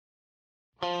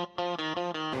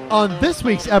On this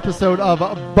week's episode of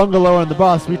Bungalow on the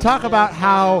Bus, we talk about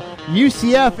how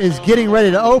UCF is getting ready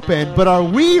to open, but are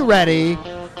we ready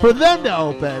for them to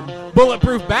open?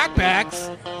 Bulletproof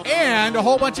backpacks, and a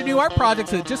whole bunch of new art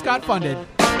projects that just got funded.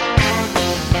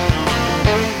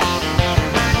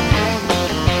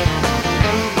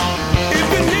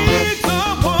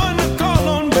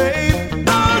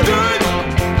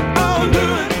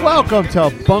 Welcome to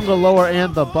Bungalower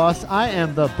and the Bus. I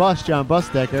am the Bus, John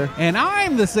Busdecker. And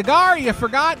I'm the cigar you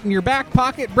forgot in your back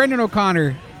pocket, Brendan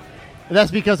O'Connor.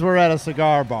 That's because we're at a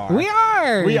cigar bar. We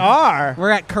are. We are.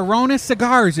 We're at Corona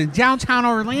Cigars in downtown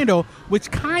Orlando,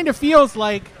 which kind of feels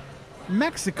like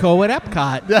Mexico at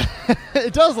Epcot.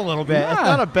 It does a little bit. Yeah. It's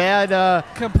not a bad,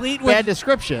 complete bad with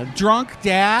description. drunk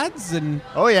dads and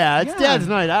Oh, yeah. It's Yeah. Dad's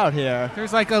night out here.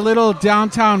 there's like a little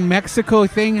downtown Mexico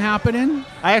thing happening.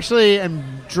 I actually am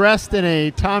dressed in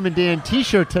a Tom and Dan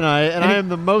t-shirt tonight, and I am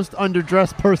the most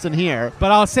underdressed person here.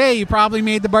 But I'll say you probably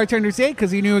made the bartender say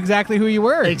because he knew exactly who you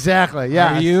were. Exactly,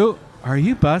 yeah. Are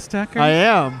you Bus Tucker? I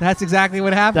am. That's exactly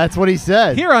what happened. That's what he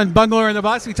said. Here on Bungalow and the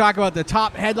Bus, we talk about the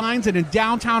top headlines in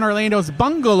downtown Orlando's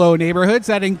bungalow neighborhoods.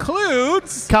 That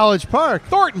includes College Park,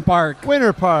 Thornton Park,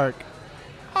 Winter Park,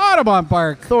 Audubon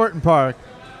Park, Thornton Park.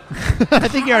 I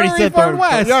think you already said Thornton Thornton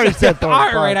West. Park. You already said Thornton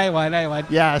All Park. right, I won.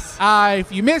 Yes. If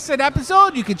you missed an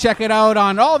episode, you can check it out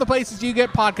on all the places you get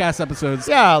podcast episodes.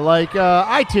 Yeah, like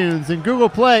iTunes and Google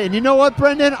Play. And you know what,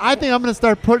 Brendan? I think I'm going to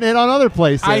start putting it on other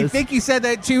places. I think you said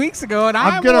that 2 weeks ago, and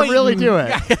I'm going to really do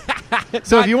it.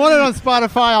 So if you want it on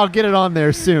Spotify, I'll get it on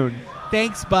there soon.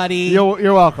 Thanks, buddy.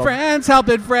 You're welcome. Friends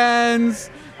helping friends.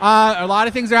 A lot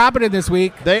of things are happening this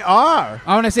week. They are.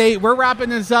 I want to say we're wrapping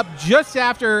this up just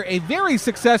after a very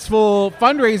successful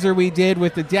fundraiser we did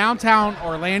with the Downtown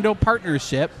Orlando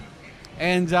Partnership.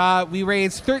 And we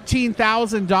raised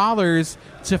 $13,000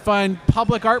 to fund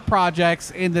public art projects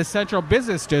in the Central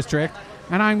Business District.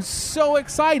 And I'm so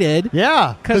excited.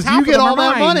 Yeah, because half you of get them all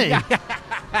are that mine.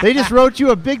 money. They just wrote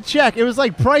you a big check. It was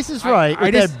like Price is Right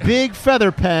with just- that big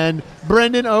feather pen,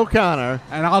 Brendan O'Connor.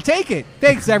 And I'll take it.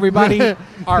 Thanks, everybody.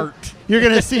 Art. You're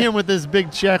going to see him with this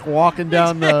big check walking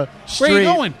down the street. Where are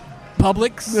you going?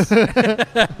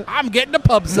 Publix. I'm getting a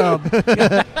pub sub.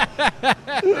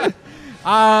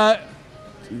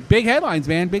 Big headlines,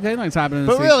 man. Big headlines happening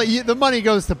this But week. really, the money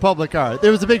goes to public art.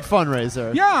 There was a big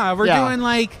fundraiser. Yeah, we're Yeah. doing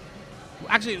like...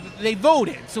 Actually, they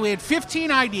voted. So we had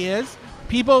 15 ideas.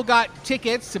 People got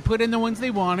tickets to put in the ones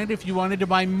they wanted. If you wanted to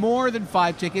buy more than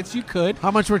 5 tickets, you could.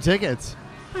 How much were tickets?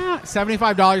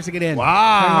 $75 to get in.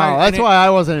 Wow, that's why I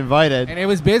wasn't invited. And it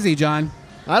was busy, John.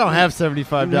 I don't have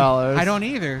 $75. I don't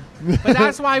either. But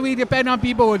that's why we depend on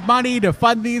people with money to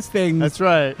fund these things. That's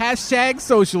right. Hashtag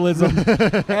socialism.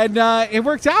 And it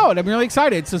worked out. I'm really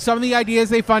excited. So some of the ideas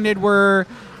they funded were...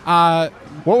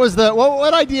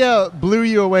 What idea blew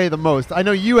you away the most? I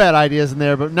know you had ideas in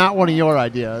there, but not one of your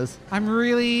ideas. I'm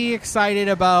really excited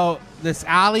about this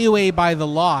alleyway by the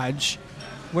lodge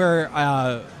where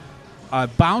a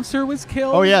bouncer was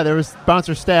killed. Oh, yeah, there was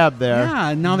bouncer stabbed there.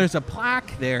 Yeah, now there's a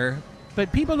plaque there.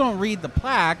 But people don't read the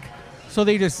plaque, so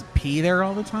they just pee there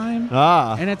all the time.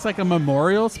 Ah. And it's like a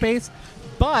memorial space.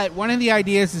 But one of the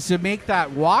ideas is to make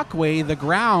that walkway, the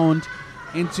ground,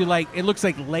 into like, it looks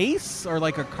like lace or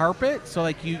like a carpet. So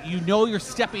like you know you're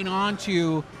stepping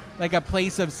onto like a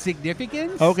place of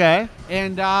significance. Okay.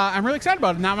 And I'm really excited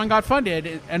about it. And that one got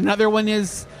funded. Another one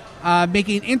is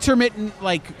making intermittent,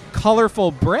 like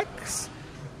colorful bricks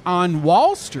on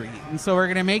Wall Street. And so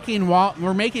we're making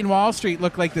Wall Street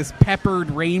look like this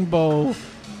peppered rainbow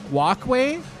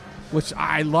walkway, which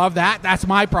I love that. That's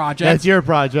my project. That's your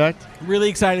project. Really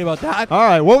excited about that. All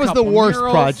right. What was the Couple worst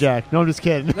murals. project? No, I'm just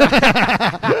kidding.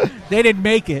 They didn't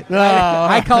make it. Oh.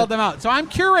 I called them out. So I'm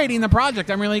curating the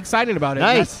project. I'm really excited about it.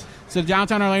 Nice. So the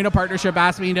Downtown Orlando Partnership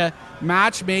asked me to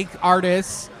match make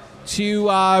artists to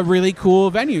really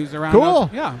cool venues around.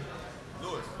 Cool. Yeah.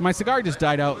 My cigar just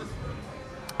died out.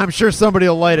 I'm sure somebody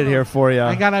will light it here for you.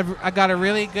 I got a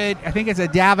really good, I think it's a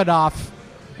Davidoff,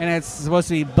 and it's supposed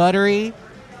to be buttery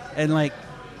and like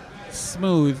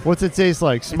smooth. What's it taste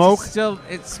like? Smoke?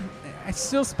 It's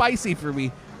still spicy for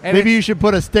me. And Maybe you should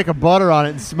put a stick of butter on it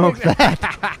and smoke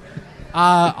that.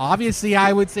 obviously,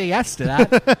 I would say yes to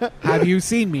that. Have you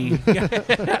seen me?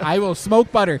 I will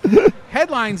smoke butter.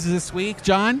 Headlines this week,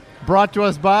 John. Brought to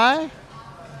us by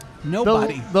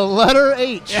Nobody. the letter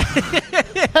H.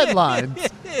 Headlines.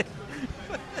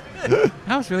 That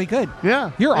was really good.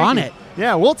 Yeah. You're thank on you. it.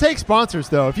 Yeah, we'll take sponsors,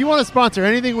 though. If you want to sponsor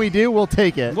anything we do, we'll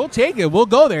take it. We'll take it. We'll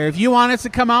go there. If you want us to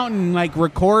come out and like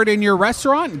record in your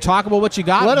restaurant and talk about what you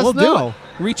got, Let us we'll know. do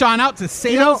it. reach on out to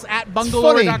sales at it's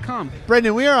bungalower.com. funny.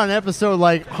 Brendan, we are on episode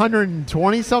like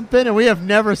 120 something, and we have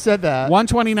never said that.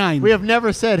 129. We have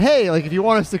never said, hey, like if you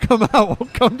want us to come out, we'll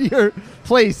come to your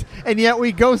place. And yet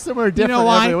we go somewhere You different know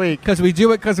why? every week. Because we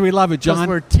do it because we love it, Because John.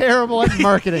 we're terrible at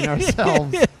marketing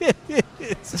ourselves.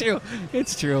 It's true.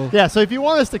 It's true. Yeah, so if you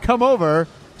want us to come over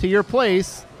to your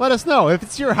place, let us know. If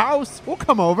it's your house, we'll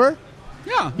come over.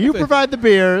 Yeah. You if it- provide the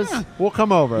beers, Yeah. we'll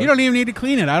come over. You don't even need to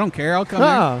clean it. I don't care. I'll come No.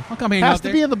 here. I'll come hang Has out to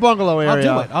there. be in the bungalow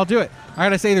area. I'll do it. I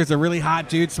gotta say, there's a really hot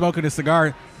dude smoking a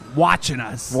cigar, watching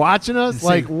us. Watching us? See.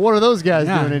 Like, what are those guys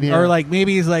Yeah. doing in here? Or like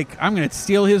maybe he's like, I'm gonna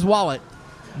steal his wallet.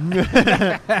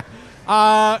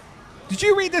 Did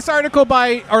you read this article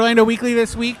by Orlando Weekly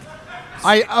this week?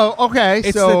 Okay.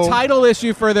 It's so the title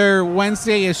issue for their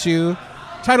Wednesday issue.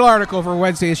 Title article for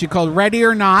Wednesday issue called "Ready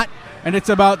or Not," and it's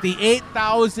about the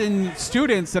 8,000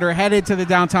 students that are headed to the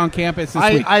downtown campus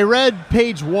this week. I read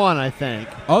page 1, I think.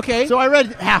 Okay, So I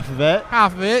read half of it.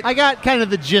 half of it. I got kind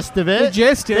of the gist of it. The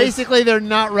gist is- basically they're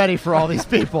not ready for all these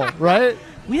people, right?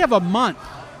 We have a month.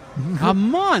 A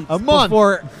month. A month.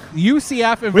 Before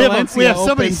UCF and We have, Valencia we have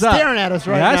somebody opens up. staring at us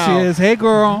right yeah, now. she is. Hey,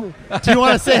 girl. Do you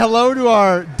want to say hello to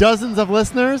our dozens of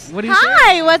listeners? What do you say?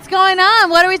 Hi, what's going on?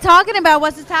 What are we talking about?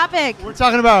 What's the topic? We're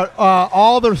talking about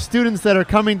all the students that are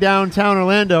coming downtown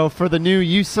Orlando for the new For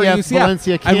UCF, UCF,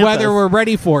 Valencia campus. and whether we're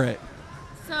ready for it.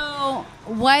 So,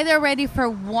 why they're ready for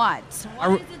what?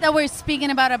 Are- What is it that we're speaking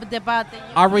about the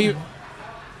Are we?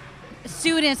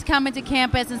 students coming to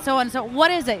campus and so on? So,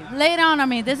 what is it? Lay it on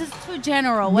me. This is too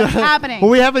general. What's happening? Well,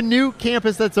 we have a new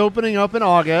campus that's opening up in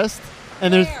August,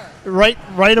 and there's right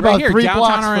about Right here, 3 downtown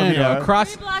blocks from Orlando, here.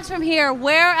 across. 3 blocks from here.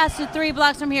 Where as to 3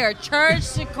 blocks from here? Church,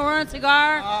 to Corona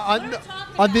Cigar.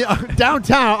 On the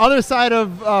downtown, other side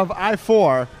of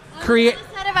I-4. Create.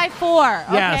 Instead of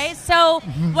I-4. Yes. Okay, so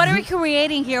what are we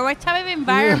creating here? What type of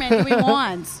environment do we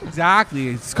want? Exactly.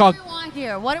 It's What called. do we want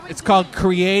here? What are we? It's called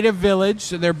Creative Village.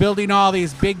 So they're building all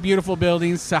these big, beautiful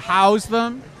buildings to house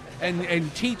them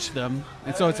and teach them.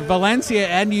 And so it's Valencia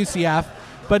and UCF,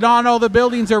 but not all the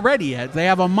buildings are ready yet. They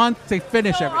have a month to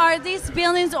finish So everything. are these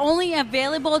buildings only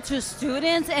available to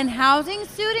students and housing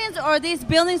students, or are these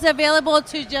buildings available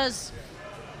to just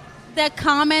the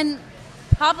common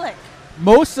public?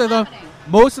 Most of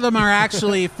them are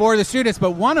actually for the students,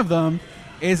 but one of them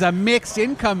is a mixed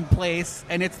income place,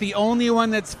 and it's the only one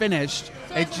that's finished.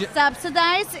 So It it's ju- a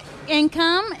subsidized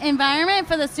income environment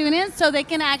for the students so they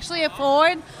can actually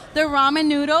afford their ramen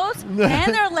noodles and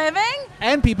their living?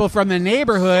 and people from the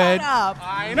neighborhood. Shut up.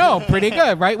 I know, pretty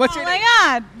good, right? What's Oh your my name?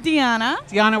 God, Deanna.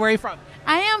 Deanna, where are you from?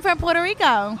 I am from Puerto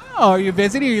Rico. Oh, are you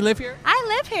visiting or you live here? I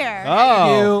live here.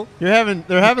 Oh, they're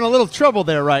having a little trouble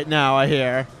there right now, I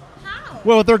hear. How?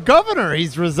 Well, with their governor,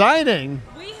 he's resigning.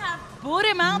 We have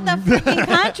booted him out the freaking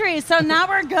country, so now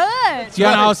we're good.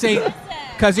 Deanna, I'll say, Listen,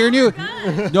 because you're new,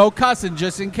 good. no cussing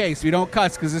just in case. We don't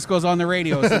cuss because this goes on the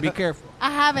radio, so be careful. I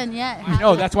haven't yet.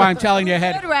 No, that's why I'm telling you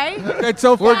ahead. Good, right? Good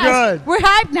so far. We're good. We're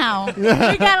hyped now. We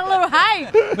got a little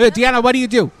hype. But Deanna, what do you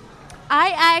do?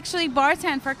 I actually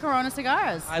bartend for Corona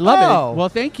Cigars. I love Oh. it. Well,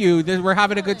 thank you. We're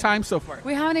having a good time so far.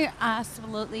 We're having an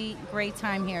absolutely great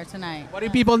time here tonight. What do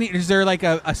people need? Is there like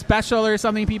a special or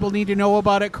something people need to know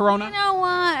about at Corona? You know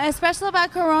what? A special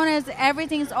about Corona is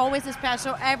everything's always a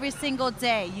special every single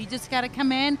day. You just got to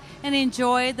come in and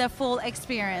enjoy the full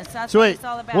experience. That's So what wait, it's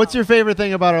all about. what's your favorite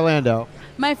thing about Orlando?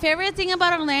 My favorite thing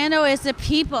about Orlando is the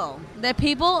people. The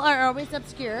people are always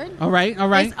obscured. All right, all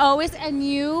right. There's always a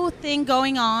new thing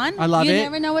going on. I love you it. You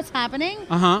never know what's happening.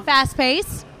 Uh-huh. Fast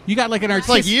paced. You got like an It's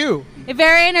artistic. like you.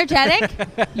 Very energetic.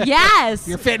 Yes.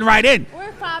 You're fitting right in.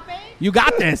 We're popping. You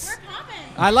got this. We're popping.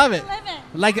 I love it.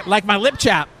 We're living. Like my lip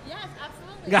chap. Yes,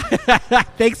 absolutely.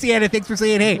 Thanks, Deanna. Thanks for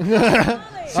saying hey.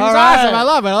 She's All right. awesome. I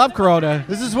love it. I love Corona.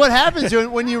 This is what happens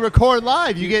when you record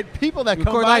live. You get people that come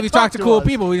Record by live. and You talk to cool us.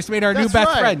 people. We just made our new That's best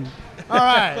right. friend. All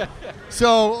right.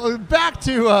 So back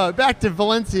to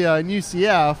Valencia and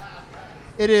UCF.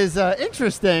 It is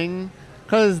interesting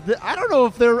because I don't know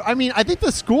if they're. I mean, I think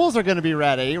the schools are going to be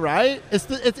ready, right? It's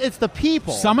the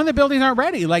people. Some of the buildings aren't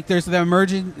ready. Like there's the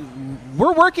emerging.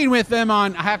 We're working with them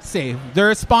on. I have to say,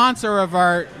 they're a sponsor of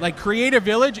our Creative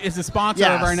Village is a sponsor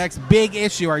of Yes. our next big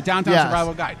issue, our Downtown Yes.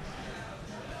 Survival Guide.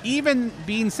 Even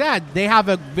being said, they have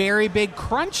a very big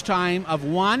crunch time of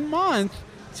 1 month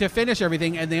to finish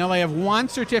everything, and they only have one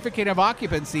certificate of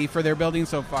occupancy for their building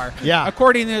so far. Yeah.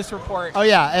 according to this report. Oh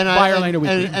yeah, and By Orlando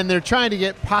Weekly. and they're trying to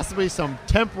get possibly some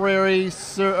temporary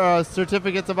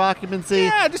certificates of occupancy.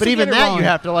 Yeah, just but to even get it that rolling. you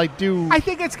have to do. I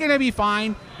think it's going to be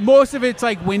fine. Most of it's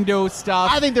like Windows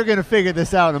stuff. I think they're going to figure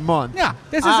this out in a month. Yeah,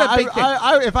 this is a big thing.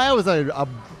 If I was a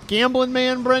gambling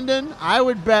man, Brendan, I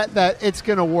would bet that it's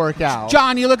going to work out.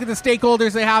 John, you look at the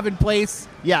stakeholders they have in place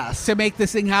Yes. to make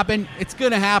this thing happen. It's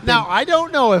going to happen. Now, I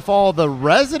don't know if all the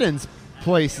residence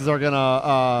places are going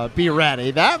to be ready.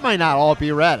 That might not all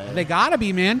be ready. They gotta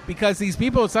be, man, because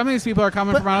some of these people are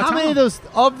coming But from out of how town. many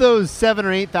of those 7,000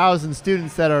 or 8,000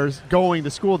 students that are going to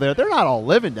school there? They're not all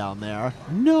living down there.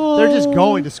 No, They're just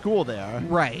going to school there.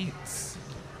 right.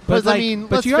 But, But I mean,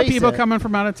 but let's you have face people it. coming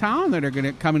from out of town that are going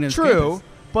to come in as True, campus.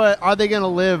 but are they going to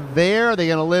live there? Are they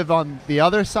going to live on the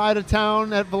other side of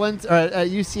town at Valencia, or at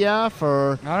UCF,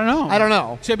 or I don't know. I don't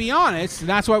know. To be honest,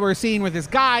 that's what we're seeing with this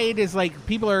guide. Is like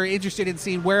people are interested in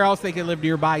seeing where else they can live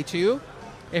nearby too,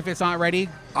 if it's not ready.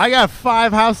 I got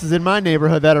 5 houses in my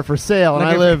neighborhood that are for sale, and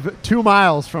I live 2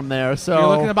 miles from there. So If you're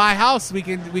looking to buy a house, we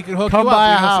can hook Come you up. buy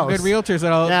We a have house. some good realtors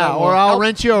that'll yeah, that will or I'll help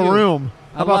rent you a room.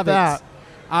 I How about love that? it.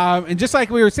 And just like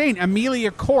we were saying, Amelia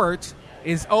Court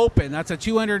is open. That's a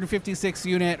 256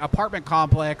 unit apartment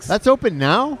complex. That's open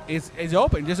now. is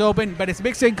open, just open, but it's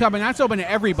mixed income, and that's open to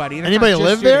everybody. That's Anybody not just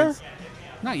live there? students.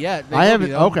 Not yet. They I will haven't.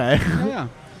 be, though. Okay. Yeah.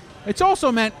 It's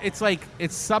also meant it's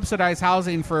subsidized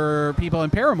housing for people in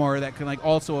Paramore that can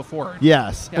also afford.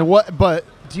 Yes. Yeah. And what? But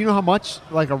do you know how much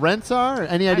like a rents are?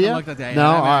 Any I idea? haven't looked at that yet. No.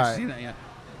 I All haven't right. seen that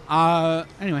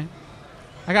yet. Anyway,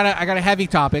 I got a heavy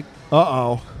topic.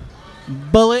 Uh-oh.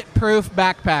 Bulletproof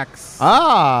backpacks.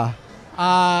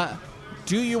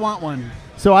 Do you want one?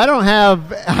 So I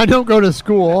don't go to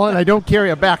school and I don't carry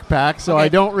a backpack, so Okay. I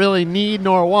don't really need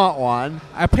nor want one.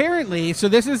 Apparently, so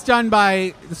this is done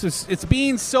by it's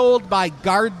being sold by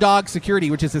Guard Dog Security,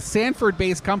 which is a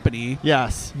Sanford-based company.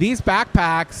 Yes. These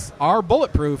backpacks are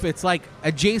bulletproof. It's like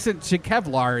adjacent to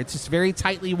Kevlar. It's just very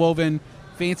tightly woven,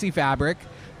 fancy fabric.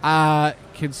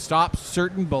 Can stop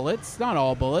certain bullets, not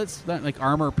all bullets, not like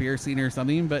armor piercing or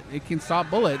something, but it can stop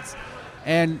bullets.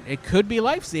 And it could be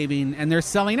life-saving, and they're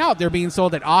selling out. They're being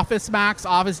sold at Office Max,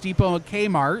 Office Depot, and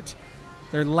Kmart.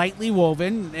 They're lightly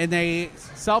woven, and they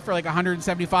sell for like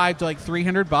 $175 to like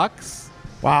 $300.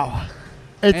 Wow.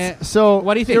 It's And so.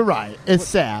 what do you think? You're right. It's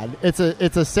sad. It's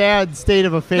a sad state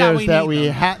of affairs we that need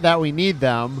them. that we need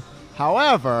them.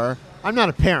 However, I'm not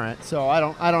a parent, so I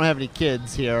don't have any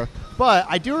kids here. But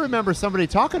I do remember somebody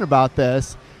talking about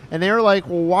this, and they were like,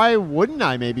 "Well, why wouldn't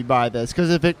I maybe buy this? Because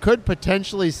if it could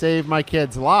potentially save my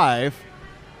kid's life,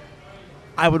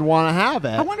 I would want to have it."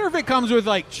 I wonder if it comes with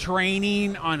like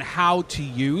training on how to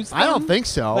use them. I don't think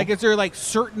so. Like, is there like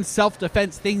certain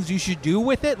self-defense things you should do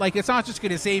with it? Like, it's not just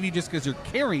going to save you just because you're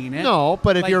carrying it. No,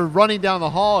 but if Like- you're running down the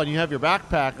hall and you have your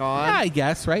backpack on, Yeah, I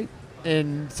guess, right?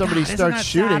 and somebody God, isn't starts that sad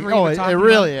shooting, we're oh, even it talking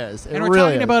really about- is. It And we're really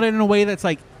talking is. about it in a way that's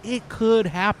like, it could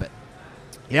happen.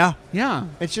 Yeah. Yeah.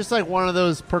 It's just like one of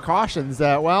those precautions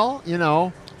that, well,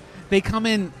 They come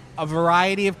in a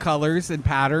variety of colors and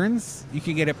patterns. You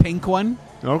can get a pink one,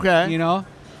 okay.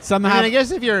 Some I have mean, I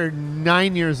guess if you're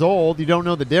 9 years old, you don't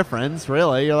know the difference,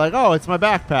 really. You're like, oh, it's my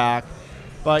backpack.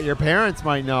 But your parents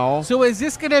might know. So is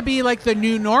this going to be like the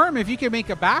new norm? If you can make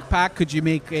a backpack, could you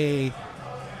make a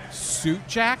suit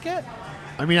jacket?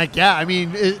 I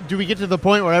mean, do we get to the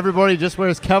point where everybody just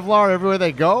wears Kevlar everywhere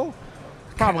they go?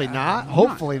 Probably not.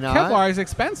 Hopefully not. Kevlar is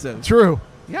expensive. True.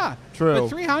 Yeah. True. But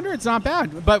 300 is not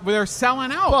bad. But they're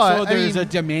selling out. But, so there's a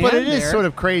demand But it is there. sort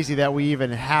of crazy that we even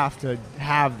have to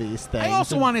have these things. I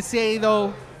also want to say,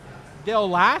 though, they'll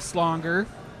last longer.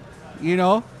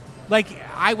 Like,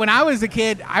 when I was a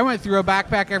kid, I went through a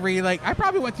backpack I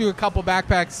probably went through a couple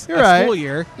backpacks You're a right. school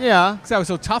year Yeah. because I was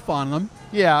so tough on them.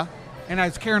 Yeah. And I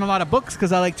was carrying a lot of books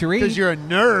because I like to read. Because you're a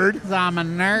nerd. 'Cause I'm a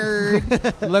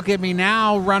nerd. Look at me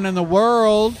now, running the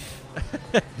world.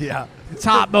 Yeah.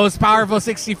 Top most powerful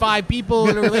 65 people.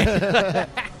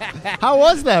 How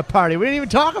was that party? We didn't even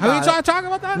talk about Have we it. talked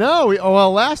about that? No.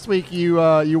 Last week you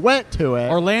went to it.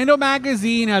 Orlando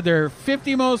Magazine had their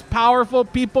 50 most powerful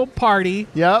people party.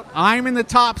 Yep. I'm in the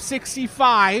top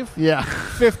 65. Yeah.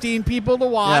 15 people to Yeah.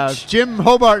 watch. Jim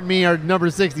Hobart and me are number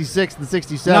 66 and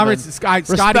 67. Scotty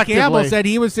respectively. Campbell said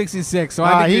he was 66, so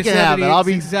I think he you're can have 70, it. I'll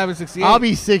be 67, 68. I'll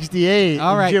be 68.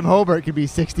 All and right. Jim Hobart could be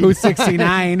 60. Who's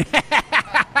 69?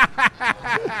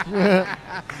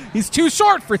 He's too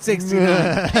short for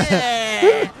 69.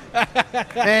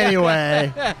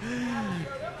 Anyway.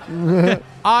 It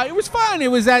was fun. It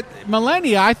was at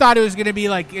Millennia. I thought it was going to be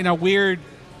like in a weird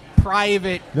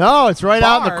private. No, it's right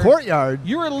out in Bar. the courtyard.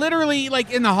 You were literally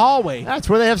like in the hallway. That's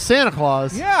where they have Santa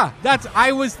Claus. Yeah,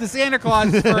 I was the Santa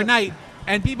Claus for a night,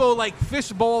 and people like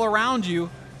fishbowl around you,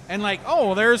 and like,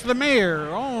 oh, there's the mayor.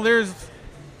 Oh, there's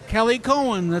Kelly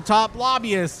Cohen, the top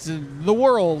lobbyist in the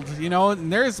world.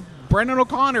 And there's Brendan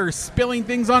O'Connor spilling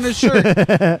things on his shirt.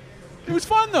 It was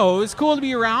fun though. It was cool to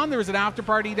be around. There was an after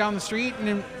party down the street, and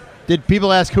then Did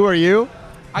people ask, who are you?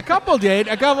 A couple did.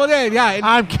 Yeah. And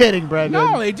I'm kidding, Brendan.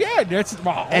 no, they did. It's,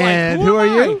 well, And like, who are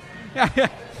am I? you?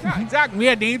 Yeah, exactly. We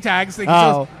had name tags. Like,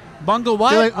 Oh. Bungle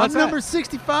what? You're like, What's I'm that? number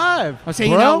 65. I was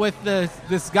hanging bro. out with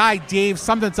this guy, Dave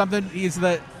something. He's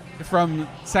from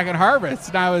Second Harvest.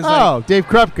 And I was Oh, Dave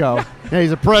Krupko. Yeah,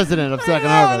 he's a president of like, Second "Oh,"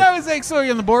 and Harvest. I was like, so are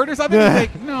you on the board or something? He's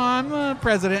like, no, I'm the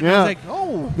president. And I was Yeah. like,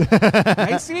 oh,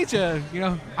 nice to meet you. You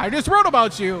know, I just wrote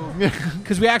about you.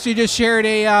 Because we actually just shared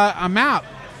a map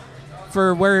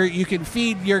for where you can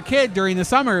feed your kid during the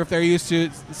summer if they're used to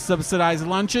subsidized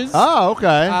lunches. Oh,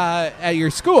 okay. At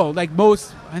your school, like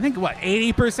most, I think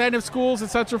 80% of schools in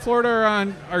Central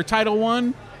Florida are Title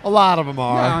I, A lot of them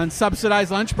are. on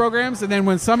subsidized lunch programs. And then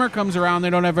when summer comes around, they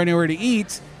don't have anywhere to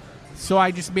eat. So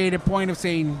I just made a point of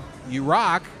saying, "You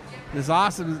rock! This is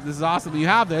awesome! This is awesome! You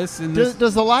have this." And this,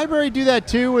 Does the library do that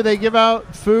too, where they give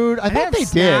out food? I thought have they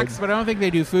snacks, did. but I don't think they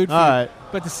do food. All right.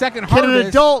 But the Second Can Harvest, an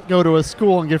adult go to a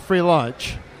school and get free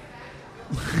lunch?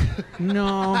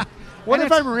 no. What And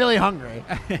if I'm really hungry?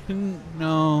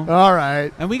 no? All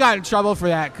right. And we got in trouble for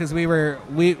that because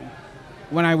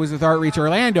when I was with Outreach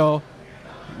Orlando,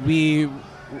 we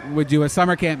would do a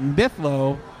summer camp in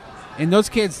Bithlo, and those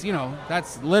kids, you know,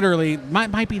 that's literally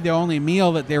might be the only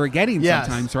meal that they were getting Yes,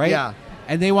 sometimes, right? yeah.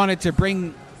 And they wanted to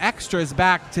bring extras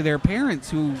back to their parents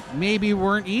who maybe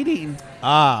weren't eating,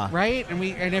 Ah. right?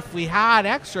 And if we had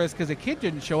extras because a kid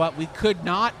didn't show up, we could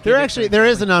not. give it to There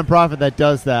is a nonprofit that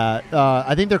does that.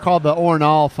 I think they're called the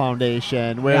Ornall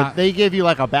Foundation, where Yeah. they give you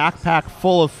like a backpack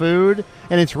full of food,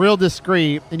 and it's real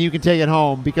discreet, and you can take it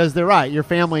home because they're right. Your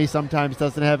family sometimes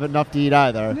doesn't have enough to eat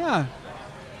either. Yeah.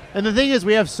 And the thing is,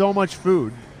 we have so much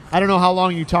food. I don't know how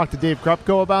long you talked to Dave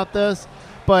Krupko about this,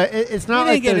 but it's not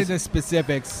We like didn't get there's, into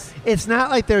specifics. it's not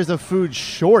like there's a food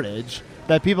shortage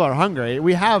that people are hungry.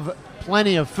 We have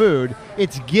plenty of food.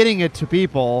 It's getting it to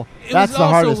people. It That's was the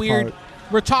also hardest weird. part.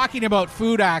 We're talking about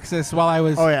food access while I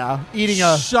was Oh yeah, eating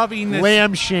a shoving this.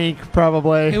 lamb shank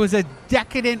probably. It was a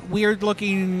decadent,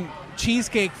 weird-looking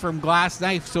cheesecake from Glass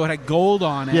Knife, so it had gold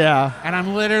on it. Yeah. And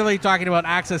I'm literally talking about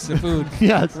access to food.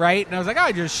 Yes. Right? And I was like,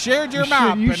 I just shared your You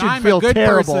map, should- you and should I'm feel a good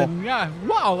terrible. person. Yeah.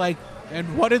 Wow. Like,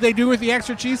 and what did they do with the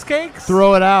extra cheesecakes?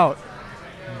 Throw it out,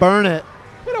 burn it.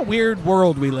 What a weird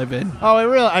world we live in. Oh, it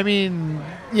really. I mean,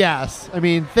 yes. I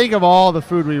mean, think of all the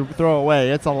food we throw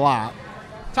away. It's a lot.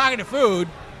 Talking to food,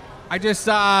 I just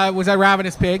was at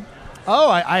Ravenous Pig. Oh,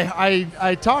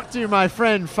 I talked to my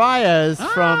friend Fayez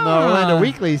from the Orlando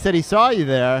Weekly. He said he saw you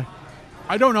there.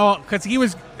 I don't know, because he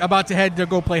was about to head to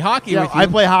go play hockey Yeah, with you. I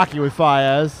play hockey with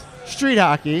Fayez. Street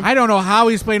hockey. I don't know how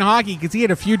he's playing hockey because he had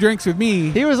a few drinks with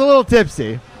me. He was a little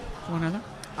tipsy. One other?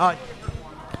 Uh,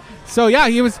 So yeah,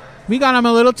 we got him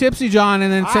a little tipsy, John,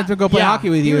 and then sent him to go play yeah, hockey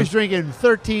with He you. was drinking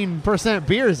 13%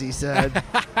 beers, he said.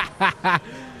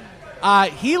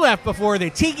 He left before the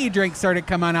tiki drink started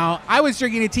coming out. I was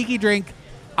drinking a tiki drink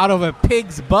out of a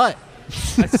pig's butt,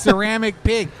 a ceramic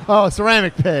pig. Oh,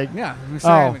 ceramic pig. Yeah, a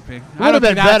ceramic pig. Would have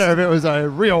been better if it was a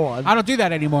real one. I don't do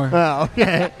that anymore. Oh,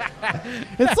 okay.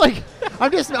 It's like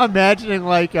I'm just imagining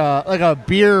like a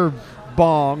beer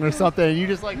bong or something. You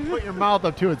just like put your mouth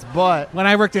up to its butt. When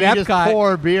I worked at You just Epcot,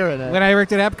 pour beer in it. when I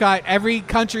worked at Epcot, every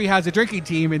country has a drinking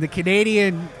team, and the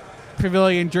Canadian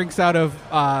pavilion drinks out of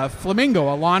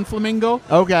flamingo, a lawn flamingo.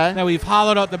 Okay. Now we've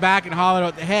hollowed out the back and hollowed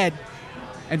out the head.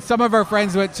 And some of our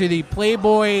friends went to the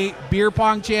Playboy Beer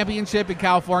Pong Championship in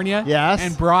California. Yes.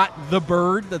 And brought the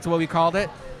bird, that's what we called it,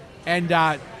 and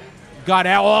got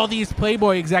all these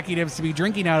Playboy executives to be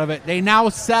drinking out of it. They now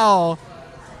sell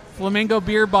Flamingo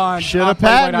beer bonds. Should on have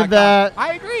patented Playboy.com. that.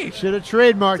 I agree. Should have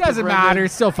trademarked it. Doesn't Brendan. matter.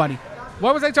 It's still funny.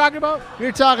 What was I talking about?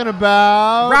 You're talking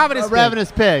about Ravenous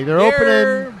Pig. Pig. They're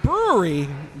Their opening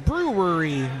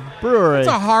brewery. brewery. It's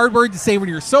a hard word to say when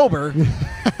you're sober.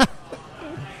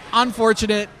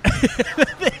 Unfortunate.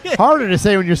 Harder to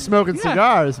say when you're smoking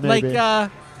cigars, maybe.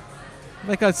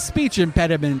 Like a speech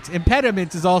impediment.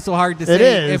 Impediment is also hard to It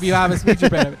say is. if you have a speech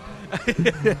impediment.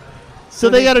 so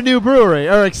they got a new brewery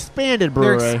or expanded They're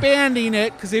brewery. expanding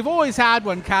it because they've always had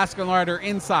one cask and larder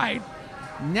inside.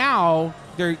 Now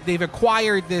they've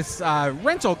acquired this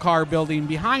rental car building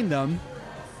behind them,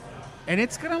 and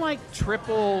it's gonna like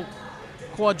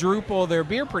quadruple their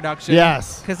beer production.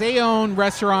 Yes. Because they own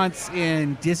restaurants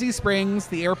in Disney Springs,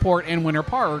 the airport, and Winter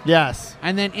Park. Yes.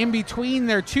 And then in between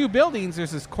their two buildings,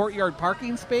 there's this courtyard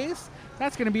parking space.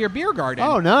 That's going to be your beer garden.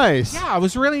 Oh, nice. Yeah, it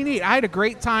was really neat. I had a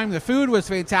great time. The food was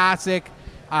fantastic.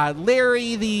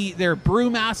 Larry, their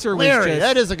brewmaster, was Larry, just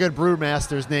that is a good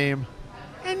brewmaster's name.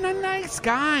 and a nice nice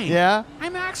guy. Yeah?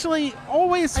 I'm actually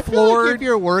always I feel like floored. if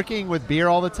you're working with beer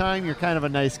all the time, you're kind of a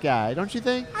nice guy, don't you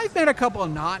think? I've met a couple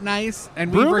of not nice,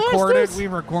 and we've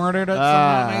Brewmasters? recorded some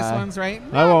not nice ones, right?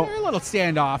 I won't- They're a little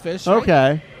standoffish. Right?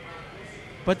 Okay.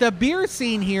 But the beer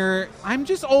scene here, I'm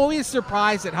just always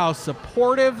surprised at how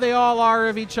supportive they all are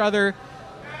of each other.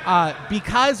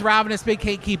 Because Ravenous Pig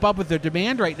can't keep up with the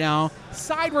demand right now,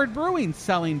 Sideward Brewing's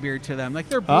selling beer to them. Like,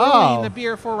 they're brewing the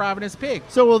beer for Ravenous Pig.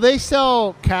 So will they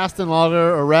sell Kasten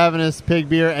Lager or Ravenous Pig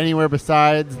beer anywhere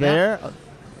besides there?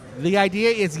 The idea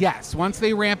is, yes, once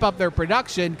they ramp up their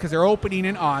production, because they're opening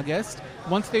in August,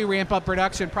 once they ramp up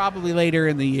production probably later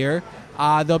in the year,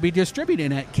 they'll be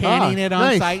distributing it, canning it on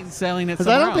nice. site and selling it Because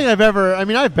somewhere I don't think I've ever,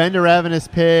 I've been to Ravenous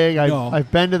Pig,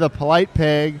 I've been to the Polite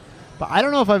Pig, but I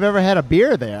don't know if I've ever had a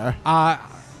beer there.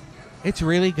 It's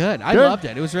really good. I Good. loved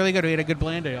it. It was really good. We had a good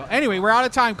blend ale. Anyway, we're out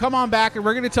of time. Come on back, and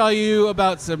we're going to tell you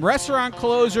about some restaurant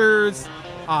closures,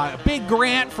 a big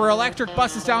grant for electric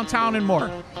buses downtown, and more.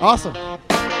 Awesome.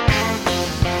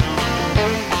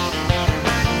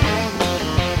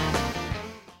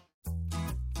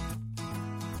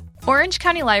 Orange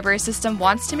County Library System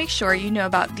wants to make sure you know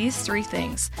about these 3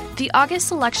 things. The August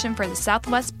selection for the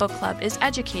Southwest Book Club is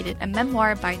Educated, a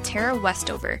memoir by Tara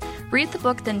Westover. Read the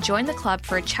book, then join the club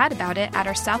for a chat about it at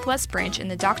our Southwest branch in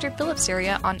the Dr. Phillips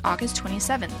area on August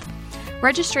 27th.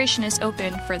 Registration is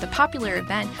open for the popular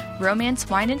event Romance,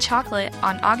 Wine, and Chocolate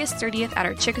on August 30th at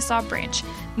our Chickasaw branch.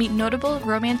 Meet notable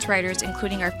romance writers,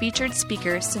 including our featured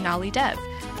speaker, Sonali Dev.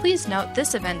 Please note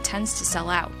this event tends to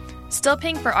sell out. Still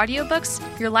paying for audiobooks?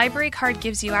 Your library card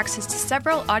gives you access to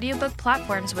several audiobook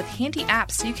platforms with handy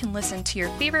apps so you can listen to your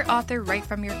favorite author right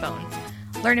from your phone.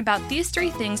 Learn about these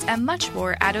 3 things and much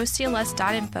more at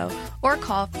ocls.info or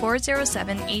call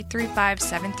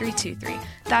 407-835-7323.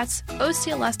 That's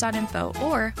ocls.info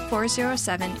or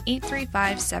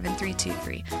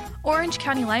 407-835-7323. Orange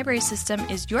County Library System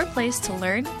is your place to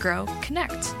learn, grow,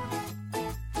 connect.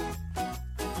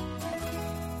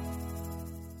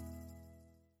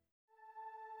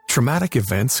 Traumatic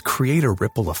events create a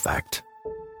ripple effect,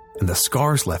 and the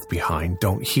scars left behind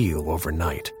don't heal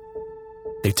overnight.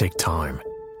 They take time.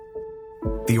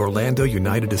 The Orlando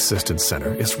United Assistance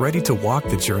Center is ready to walk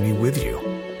the journey with you.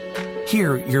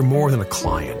 Here, you're more than a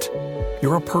client.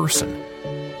 You're a person.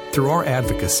 Through our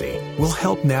advocacy, we'll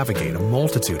help navigate a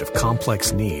multitude of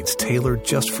complex needs tailored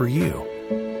just for you.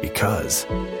 Because,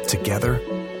 together,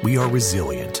 we are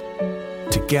resilient.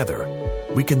 Together,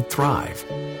 we can thrive.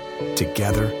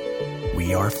 Together,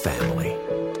 we are family.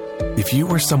 If you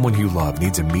or someone you love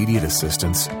needs immediate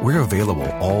assistance, we're available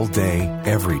all day,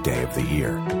 every day of the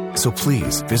year. So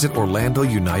please visit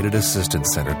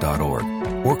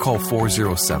OrlandoUnitedAssistanceCenter.org or call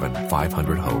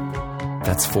 407-500-HOPE.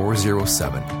 That's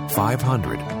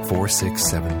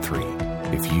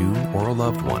 407-500-4673 if you or a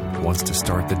loved one wants to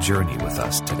start the journey with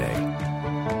us today.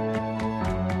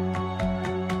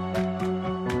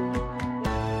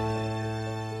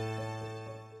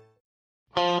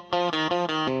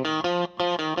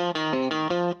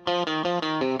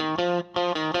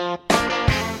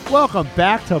 Welcome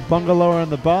back to Bungalow on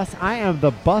the Bus. I am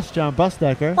the bus, John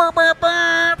Busdecker.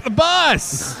 The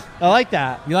bus! I like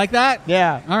that. You like that?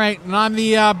 Yeah. All right, and I'm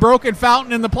the broken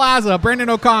fountain in the plaza, Brendan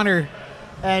O'Connor.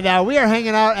 And we are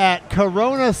hanging out at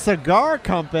Corona Cigar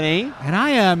Company. And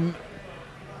I am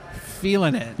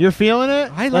feeling it. You're feeling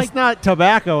it? That's not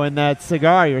tobacco in that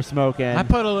cigar you're smoking. I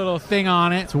put a little thing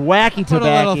on it. It's wacky Put tobacco.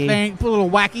 a little thing, put a little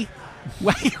wacky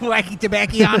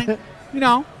tobacco on it. You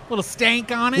know, a little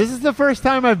stank on it. This is the first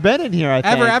time I've been in here, I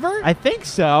think. Ever? I think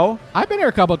so. I've been here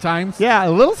a couple times. Yeah, a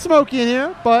little smoky in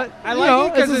here, but I you like know,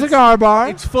 it 'cause it's a cigar bar.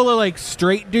 It's full of like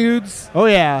straight dudes. Oh,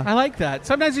 yeah. I like that.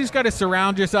 Sometimes you just got to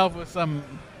surround yourself with some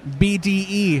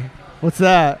BDE. What's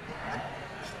that?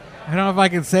 I don't know if I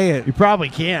can say it. You probably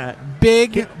can't.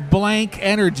 Big blank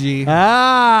energy.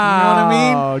 Ah. You know what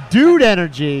I mean? Dude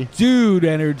energy. Dude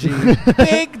energy.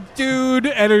 Big dude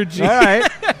energy. All right.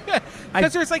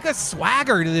 Because there's like a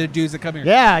swagger to the dudes that come here.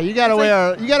 Yeah, you gotta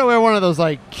It's wear one of those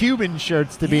like Cuban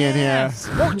shirts to be in here.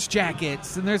 Sports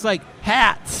jackets, and there's like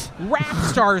Hats. rap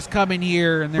stars coming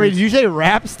here, and Wait, there's did you say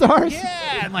rap stars?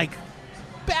 yeah, and like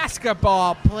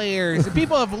basketball players, and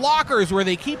people have lockers where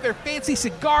they keep their fancy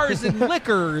cigars and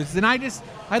liquors, and I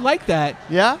like that.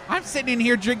 Yeah? I'm sitting in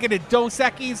here drinking a Dos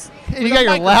Equis. And you got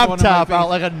your laptop out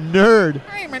like a nerd.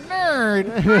 I'm a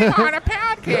nerd. I'm on a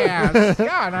podcast.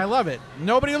 Yeah, and I love it.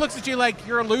 Nobody looks at you like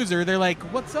you're a loser. They're like,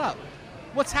 what's up?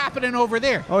 What's happening over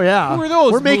there? Oh, yeah. Who are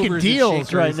those We're making movers and deals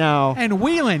shakers? right now. And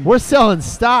wheeling. We're selling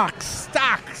stocks.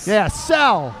 Stocks. Yeah,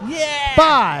 sell. Yeah.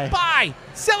 Buy. Buy.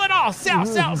 Sell it all. Sell. And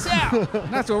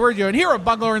that's what we're doing. Here at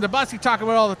Bungalow in the Bus, we talk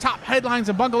about all the top headlines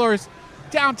and bungalows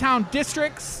downtown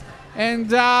districts. And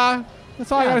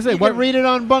that's all I got to say. You can read it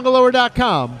on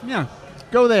bungalower.com. Yeah.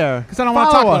 Go there. 'Cause I don't wanna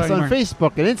talk Follow about us it on anymore.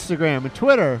 Facebook and Instagram and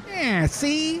Twitter. Yeah,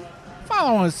 see?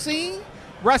 Follow us, see?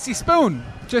 Rusty Spoon,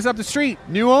 just up the street.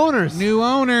 New owners. New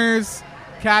owners.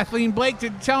 Kathleen Blake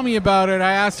didn't tell me about it.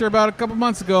 I asked her about it a couple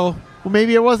months ago. Well,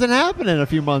 maybe it wasn't happening a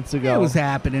few months ago. It was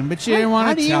happening, but she How- didn't want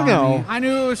how to do you tell know? me. I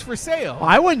knew it was for sale.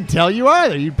 I wouldn't tell you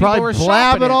either. You'd People probably were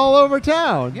blab shopping it it. all over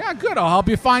town. Yeah, good. I'll help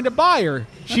you find a buyer.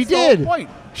 She That's the whole did. point.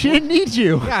 She didn't need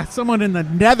you. Yeah, someone in the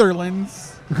Netherlands.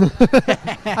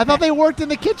 I thought they worked in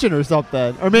the kitchen or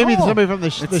something. Or maybe No. somebody from the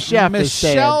It's chef is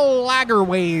saying. Michelle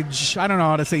Lagerwage, I don't know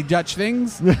how to say Dutch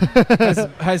things,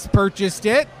 has purchased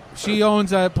it. She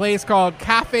owns a place called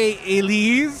Cafe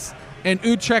Elise in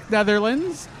Utrecht,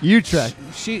 Netherlands. Utrecht.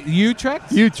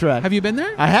 Utrecht? Utrecht. Have you been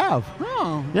there? I have.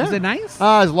 Oh, Yeah. is it nice? It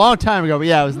was a long time ago, but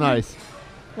yeah, it was nice.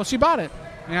 Well, she bought it.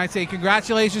 And I say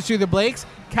congratulations to the Blakes.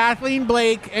 Kathleen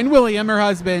Blake and William, her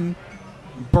husband,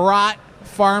 brought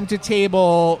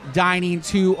farm-to-table dining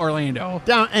to Orlando.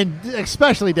 And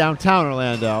especially downtown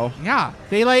Orlando. Yeah,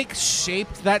 they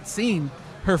shaped that scene.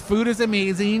 Her food is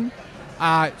amazing.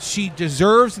 She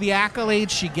deserves the accolades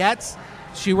she gets.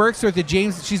 She works with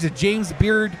she's a James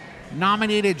Beard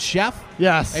nominated chef.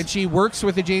 Yes. And she works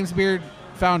with the James Beard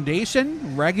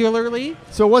Foundation regularly.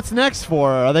 So what's next for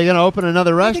her? Are they going to open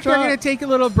another I think they're restaurant? going to take a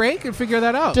little break and figure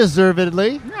that out.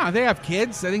 Deservedly. Yeah, they have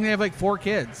kids. I think they have 4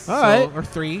 kids. All right. Or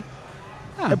 3.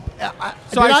 Yeah.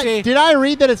 So did I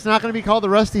read that it's not going to be called the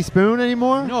Rusty Spoon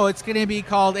anymore? No, it's going to be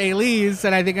called Elise,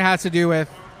 and I think it has to do with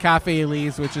Cafe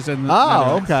Elise, which is in the Oh,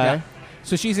 Netherlands. okay. Yeah.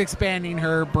 So she's expanding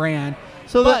her brand.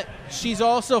 So But she's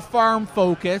also farm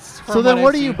focused. So then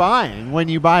what are you buying when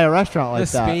you buy a restaurant like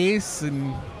The that? space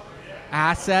and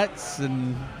assets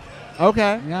and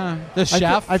Okay. yeah, the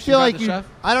chef. I She feel got like the you. chef.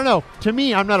 I don't know. To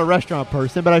me, I'm not a restaurant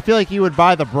person, but I feel like you would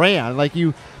buy the brand. Like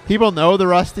people know the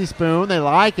Rusty Spoon. They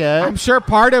like it. I'm sure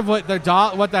part of what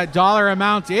what that dollar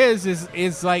amount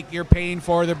is like you're paying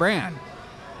for the brand,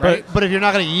 right? But if you're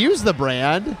not going to use the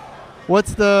brand,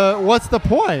 what's the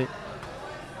point?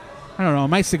 I don't know.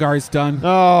 My cigar's done.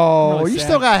 Oh, Really you sad.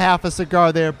 still got half a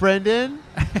cigar there, Brendan.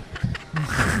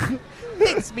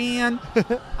 Thanks, man.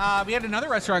 We had another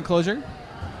restaurant closure.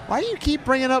 Why do you keep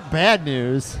bringing up bad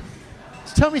news?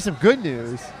 Just tell me some good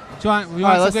news. Do you want All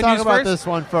right, some let's good talk news about first? this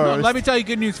one No, first. let me tell you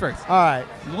good news first. All right.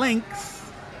 Lynx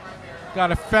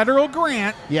got a federal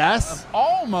grant Yes.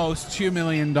 almost $2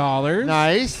 million.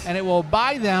 Nice. And it will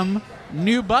buy them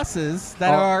new buses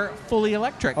that Oh. are fully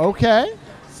electric. Okay.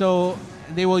 So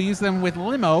they will use them with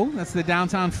Limo. That's the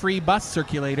downtown free bus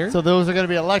circulator. So those are going to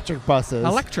be electric buses.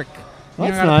 electric. You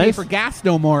That's don't gotta pay nice. for gas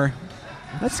no more.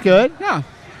 That's good. Yeah.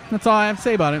 That's all I have to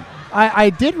say about it. I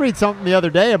did read something the other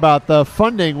day about the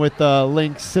funding with the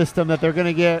Lynx system that they're going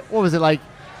to get. What was it, like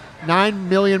 $9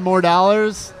 million more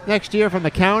next year from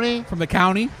the county? From the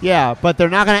county, Yeah, but they're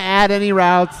not going to add any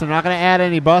routes. They're not going to add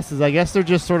any buses. I guess they're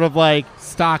just sort of like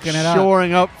stocking it up.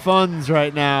 shoring up funds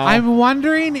right now. I'm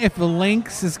wondering if the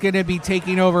Lynx is going to be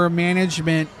taking over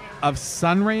management of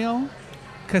Sunrail,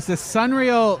 because the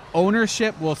Sunrail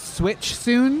ownership will switch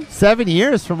soon. 7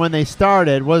 years from when they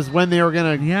started was when they were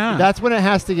going to. Yeah. That's when it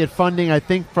has to get funding, I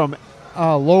think, from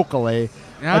locally.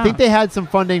 Yeah. I think they had some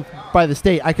funding by the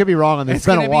state. I could be wrong on this. It's It's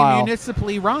been going a to be while.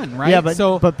 municipally run, right? Yeah,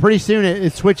 but pretty soon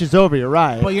it switches over. You're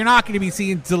right. Well, you're not going to be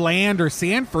seeing DeLand or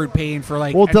Sanford paying for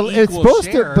like Well, an it's equal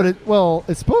supposed share. to, but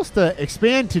it's supposed to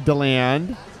expand to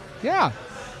DeLand, yeah,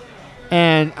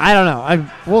 and I don't know.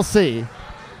 We'll see.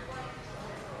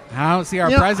 I don't see our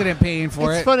You know, president paying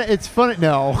for it's it. funny. It's funny.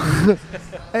 No,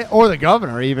 or the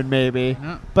governor even maybe.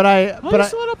 No. But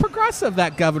He's a little progressive.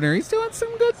 That governor, he's doing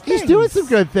some good things. he's doing some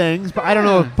good things. But I don't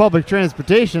know Yeah. if public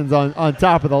transportation's on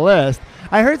top of the list.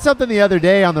 I heard something the other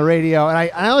day on the radio, and I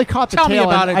only caught the Tell me tail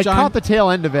about end. it, I John. caught the tail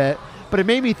end of it, but it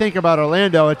made me think about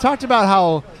Orlando. It talked about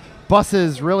how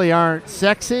buses really aren't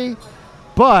sexy,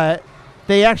 but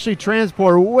they actually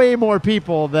transport way more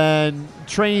people than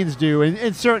trains do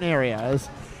in certain areas.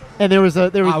 And there was a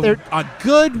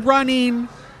good running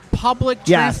public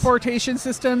Yes. transportation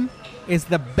system is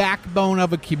the backbone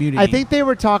of a community. I think they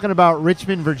were talking about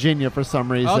Richmond, Virginia for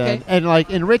some reason. Okay. And like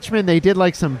in Richmond, they did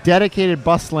like some dedicated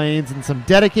bus lanes and some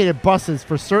dedicated buses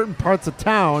for certain parts of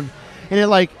town. And it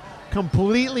like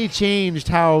completely changed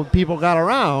how people got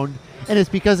around. And it's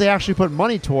because they actually put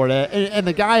money toward it. And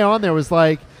the guy on there was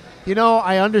like,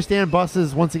 I understand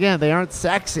buses, once again, they aren't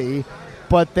sexy,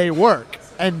 but they work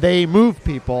and they move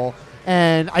people.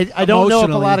 And I don't know if a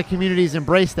Emotionally. lot of communities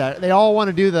embrace that. They all want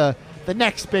to do the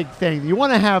next big thing. You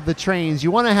want to have the trains.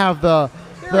 You want to have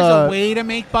There's a way to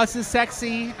make buses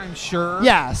sexy, I'm sure.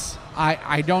 Yes,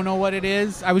 I don't know what it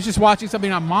is. I was just watching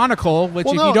something on Monocle, which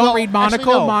Well, if no, you don't no, read actually,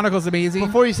 Monocle, no. Monocle's amazing.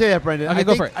 Before you say that, Brendan, Okay,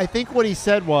 go for it. I think what he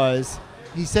said was,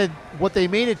 he said what they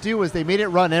made it do was they made it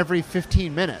run every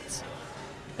 15 minutes.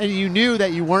 And you knew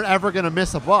that you weren't ever going to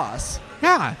miss a bus.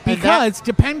 Yeah, And because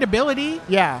dependability.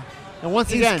 Yeah. And once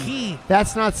Is again, key.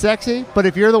 that's not sexy, but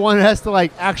if you're the one who has to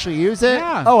like actually use it,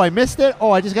 Yeah. oh, I missed it. Oh,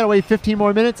 I just got to wait 15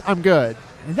 more minutes. I'm good.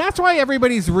 And that's why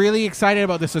everybody's really excited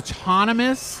about this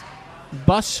autonomous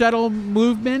bus shuttle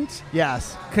movement.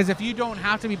 Yes. Because if you don't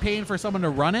have to be paying for someone to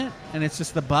run it, and it's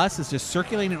just the bus is just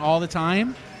circulating all the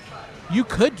time, you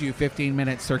could do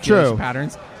 15-minute circulation True.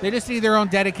 patterns. They just need their own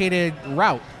dedicated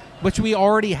route, which we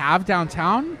already have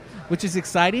downtown, which is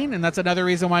exciting. And that's another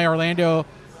reason why Orlando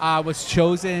was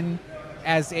chosen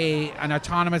as an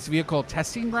autonomous vehicle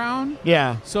testing ground.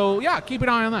 Yeah. So, yeah, keep an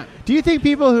eye on that. Do you think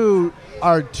people who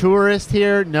are tourists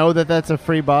here know that that's a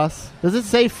free bus? Does it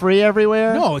say free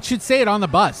everywhere? No, it should say it on the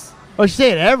bus. Oh, you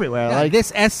say it everywhere. Yeah, like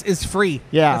this S is free.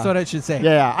 Yeah. That's what it should say.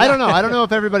 Yeah. I don't know. I don't know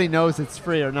if everybody knows it's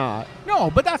free or not. No,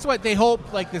 but that's what they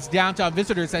hope, like this downtown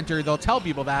visitor center, they'll tell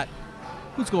people that.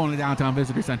 Who's going to downtown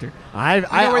visitor center? I'm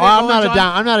where they're not going, a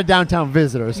John? I'm not a downtown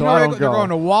visitor, so You know I where don't they're go. going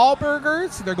to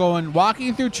Wahlburgers. They're going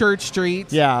walking through Church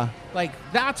Street. Yeah. Like,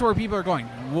 that's where people are going.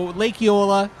 Lake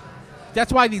Eola.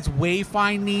 That's why these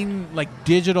wayfinding, like,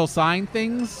 digital sign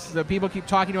things that people keep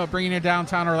talking about bringing to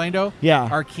downtown Orlando Yeah.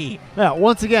 are key. Yeah.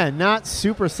 Once again, not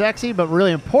super sexy, but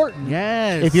really important.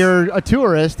 Yes. If you're a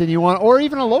tourist and you want, or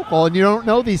even a local, and you don't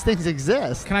know these things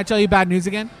exist. Can I tell you bad news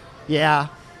again? Yeah.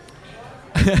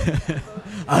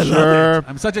 I Sure. love it.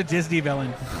 I'm such a Disney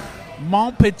villain.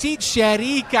 Mon petit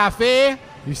chéri café.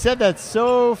 You said that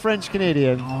so French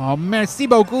Canadian. Oh, merci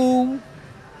beaucoup.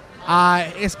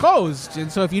 It's closed.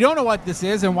 And so if you don't know what this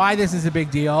is and why this is a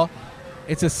big deal,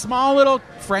 it's a small little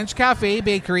French cafe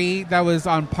bakery that was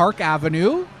on Park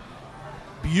Avenue.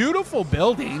 Beautiful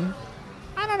building.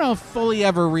 I don't know if fully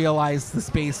ever realized the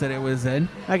space that it was in.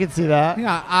 I can see that.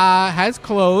 Yeah, has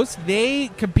closed. They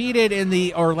competed in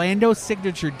the Orlando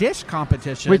Signature Dish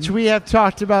competition. Which we have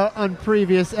talked about on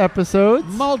previous episodes.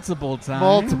 multiple times.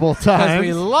 Multiple Because we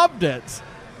times. loved it.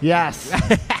 Yes.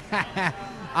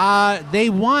 They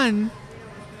won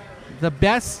the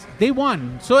best. They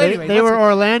won. So anyway, they were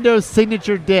Orlando's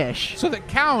signature dish. so the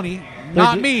county,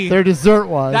 not me. Their dessert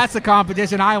was. That's a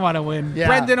competition I want to win. Yeah.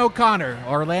 Brendan O'Connor,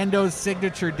 Orlando's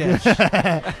signature dish,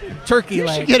 turkey You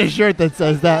leg. should get a shirt that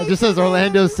says that. It just says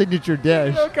Orlando's signature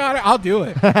dish. O'Connor, I'll do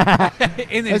it.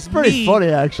 And It's pretty me, funny,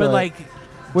 actually. But like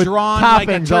With drawn like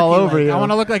a toppings turkey all over leg. you. I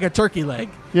want to look like a turkey leg,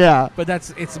 Yeah. but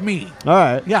it's me. All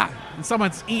right. Yeah, and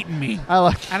someone's eating me. I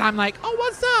like. And I'm like, oh,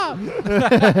 what's up?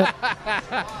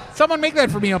 Someone make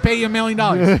that for me. I'll pay you $1 million.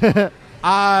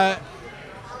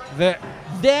 The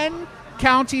then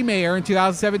county mayor in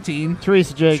 2017,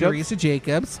 Teresa Jacobs. Teresa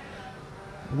Jacobs,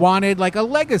 wanted like a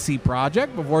legacy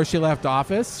project before she left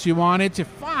office. She wanted to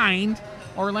find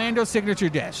Orlando's signature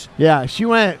dish. Yeah, she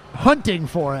went hunting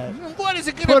for it. What is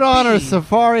it going to be? Put on her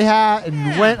safari hat and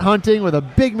Yeah. went hunting with a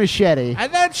big machete.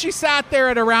 And then she sat there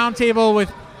at a round table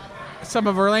with some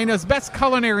of Orlando's best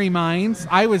culinary minds.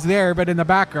 I was there, but in the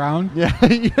background. Yeah.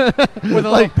 With a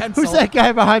little pencil. Who's that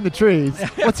guy behind the trees?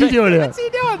 What's he doing here? What's he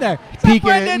doing there? What's up, Peeking in.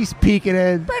 Brendan? He's peeking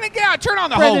in. Brendan, get out. Turn on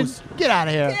the Brendan, hose. get out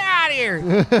of here. Get out of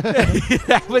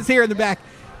here. I was here in the back.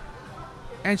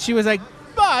 And she was like,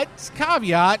 but,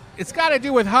 caveat, it's got to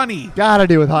do with honey. Gotta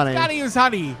do with honey. Got to use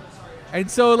honey. And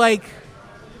so, like,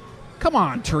 come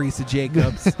on, Teresa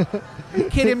Jacobs. Are you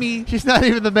kidding me? She's not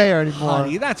even the mayor anymore.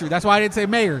 Honey, that's why I didn't say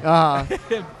mayor. Uh,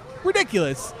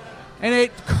 Ridiculous. And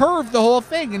it curved the whole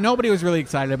thing, and nobody was really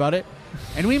excited about it.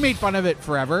 And we made fun of it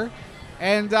forever.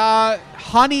 And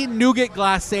honey nougat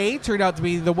glacé turned out to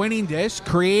be the winning dish,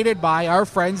 created by our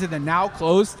friends in the now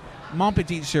closed Mon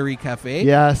Petit Chéri Cafe.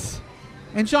 yes.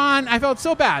 And John, I felt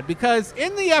so bad because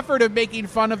in the effort of making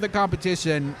fun of the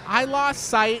competition, I lost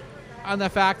sight on the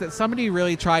fact that somebody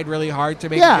really tried really hard to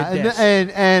make a Yeah, good dish.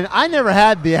 and I never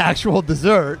had the actual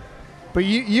dessert, but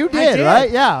you did, right?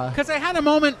 Yeah. Because I had a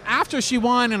moment after she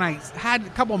won, and I had a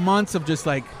couple months of just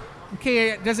like, okay,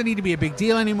 it doesn't need to be a big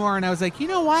deal anymore. And I was like, you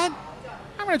know what?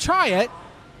 I'm going to try it.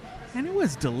 And it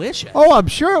was delicious. Oh, I'm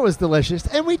sure it was delicious.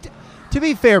 And to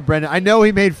be fair, Brendan, I know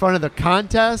he made fun of the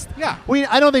contest. Yeah.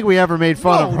 I don't think we ever made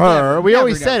fun No, of her. never, We never,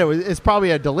 always said never. it's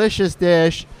probably a delicious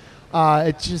dish.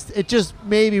 It just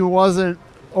maybe wasn't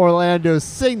Orlando's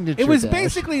signature It was dish,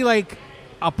 basically like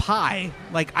a pie,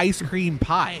 like ice cream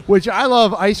pie. which I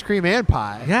love ice cream and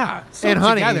pie. Yeah. And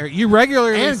honey. Together. You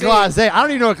regularly And say glacé. I don't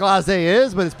even know what glacé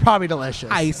is, but it's probably delicious.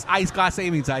 ice. Ice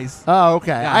glacé means ice. Oh, okay.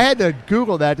 Yeah. I had to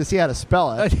Google that to see how to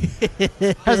spell it.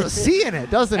 Has a C in it,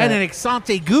 doesn't And it? an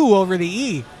exante goo over the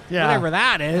E. Yeah. whatever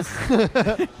that is.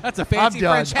 That's a I'm fancy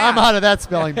done. French hat. I'm out of that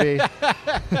spelling bee.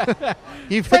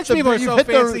 You've French hit the, people are you've so hit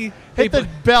fancy. The, hit They the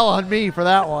bell on me for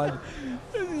that one.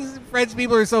 French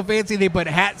people are so fancy they put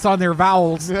hats on their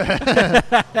vowels. They're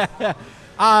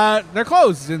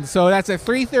closed, and so that's at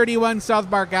 331 South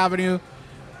Park Avenue.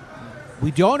 We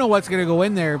don't know what's going to go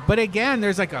in there, but again,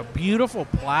 there's like a beautiful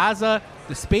plaza.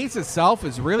 The space itself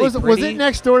is really Was pretty. it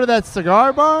next door to that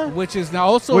cigar bar? Which is now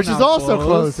also Which now is also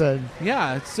closed. closing.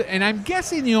 Yeah, and I'm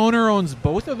guessing the owner owns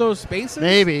both of those spaces.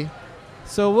 Maybe.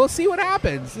 So we'll see what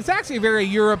happens. It's actually a very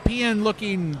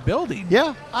European-looking building.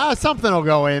 Yeah. Something will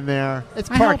go in there. It's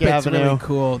I Park hope Avenue. It's really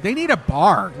cool. They need a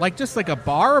bar, just like a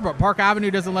bar, but Park Avenue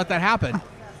doesn't let that happen.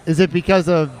 Is it because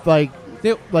of like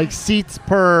seats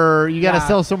per? You got to Yeah.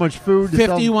 sell so much food. To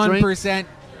sell 51%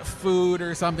 food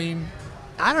or something.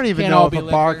 I don't even Can't know all if be a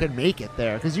bar liquor. can make it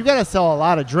there because you got to sell a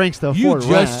lot of drinks to You afford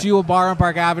just rent. do a bar on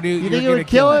Park Avenue. You you're think it gonna would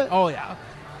kill it? Oh yeah,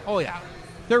 oh yeah.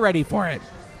 They're ready for it.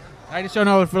 I just don't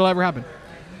know if it'll ever happen.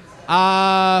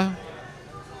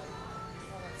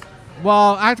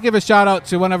 Well, I have to give a shout out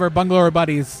to one of our bungalower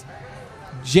buddies,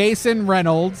 Jason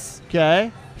Reynolds.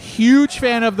 Okay. Huge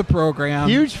fan of the program.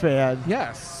 Huge fan.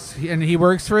 Yes, and he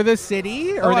works for the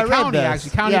city or I the read county, this.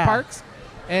 actually, county Yeah. parks.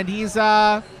 And he's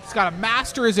got a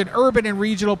master's in urban and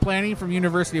regional planning from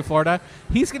University of Florida.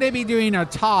 He's going to be doing a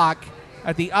talk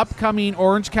at the upcoming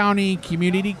Orange County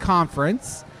Community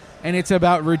Conference, and it's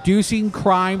about reducing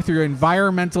crime through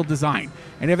environmental design.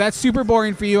 And if that's super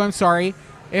boring for you, I'm sorry.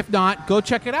 If not, go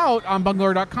check it out on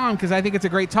bungalower.com because I think it's a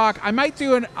great talk. I might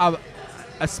do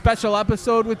a special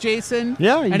episode with Jason.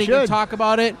 Yeah, you and he should. can talk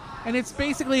about it. And it's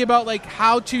basically about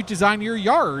how to design your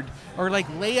yard or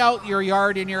lay out your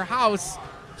yard in your house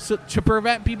to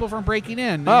prevent people from breaking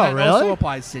in. And Oh, that really? also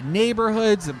applies to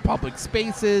neighborhoods and public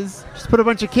spaces. Just put a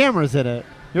bunch of cameras in it.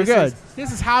 You're good.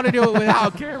 This is how to do it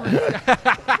without cameras.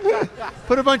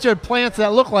 Put a bunch of plants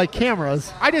that look like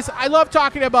cameras. I love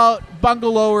talking about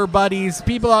bungalower buddies,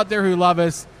 people out there who love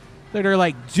us that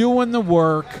are doing the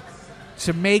work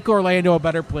to make Orlando a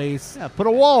better place. Yeah, put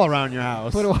a wall around your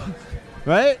house.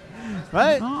 Right?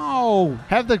 Right? No.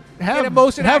 Have a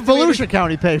motion have activated- Volusia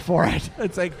County pay for it.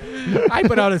 It's I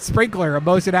put out a sprinkler, a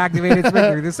motion activated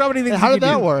sprinkler. There's so many things. How you did can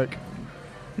that do. work?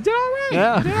 It did all right.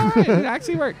 Yeah. It did all right. It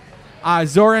actually worked.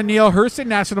 Zora Neale Hurston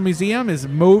National Museum is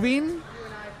moving.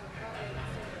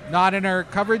 Not in our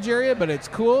coverage area, but it's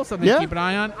cool. Something Yeah. to keep an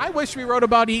eye on. I wish we wrote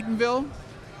about Eatonville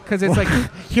because it's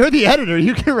You're the editor.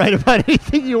 You can write about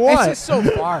anything you want. it's just so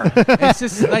far. It's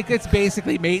just it's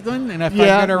basically Maitland, and if I'm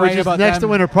yeah, gonna which write is about next them, to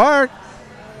Winter Park.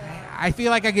 I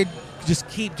feel like I could just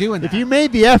keep doing that. If you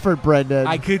made the effort, Brendan,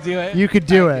 I could do it. You could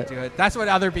do I it. could do it. That's what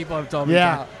other people have told me.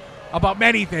 Yeah. too. About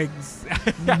many things.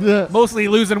 Yeah. Mostly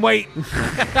losing weight.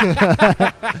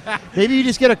 Maybe you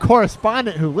just get a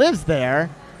correspondent who lives there,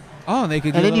 Oh, they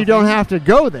could. and then you don't have to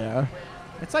go there.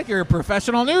 It's like you're a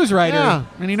professional news writer, Yeah.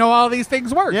 and you know how all these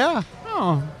things work. Yeah.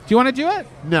 Oh, do you want to do it?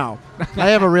 No, I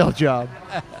have a real job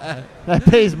that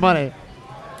pays money.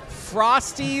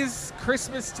 Frosty's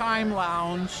Christmas Time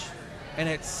Lounge and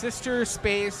its sister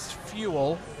space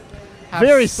Fuel. have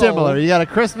Very sold- similar. You got a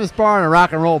Christmas bar and a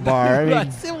rock and roll bar. I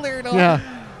mean, similar to yeah.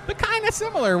 but kind of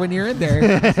similar when you're in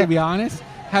there, to be honest.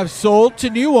 Have sold to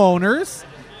new owners.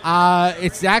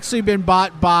 It's actually been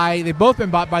they've both been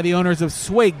bought by the owners of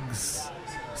Swigs.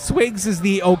 Swigs is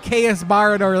the okayest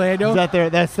bar in Orlando.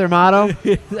 that's their motto.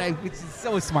 Which is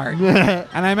so smart.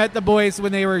 And I met the boys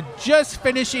when they were just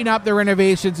finishing up the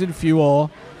renovations in Fuel,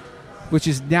 which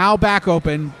is now back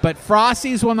open. But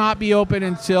Frosty's will not be open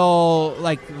until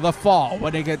the fall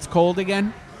when it gets cold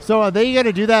again. So are they going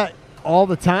to do that all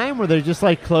the time, where they're just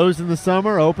closed in the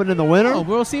summer, open in the winter? Oh,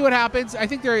 we'll see what happens. I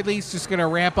think they're at least just going to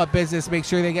ramp up business, make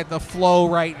sure they get the flow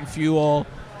right in Fuel.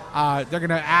 They're going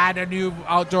to add a new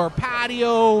outdoor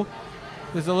patio.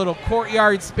 There's a little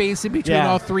courtyard space in between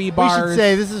all three bars. We should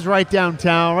say this is right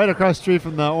downtown, right across the street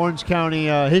from the Orange County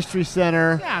History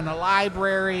Center. Yeah, and the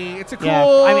library. It's a cool.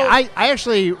 Yeah.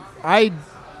 I mean,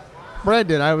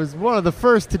 Brendan, I was one of the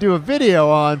first to do a video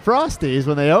on Frosty's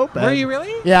when they opened. Were you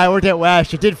really? Yeah, I worked at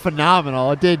Wesh. It did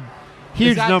phenomenal. It did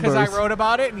huge Is that numbers. because I wrote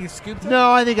about it and you scooped it?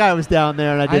 No, I think I was down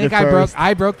there and I I did think it first.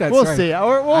 I broke that We'll story. see.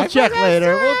 We'll I check broke that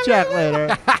later. story. We'll check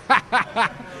later.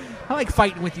 I like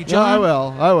fighting with you, Yeah, John. I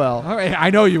will. I will. All right, I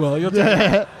know you will. You'll take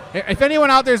it. If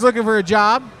anyone out there is looking for a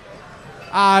job,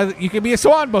 you can be a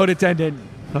swan boat attendant.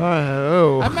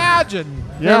 Oh. Imagine.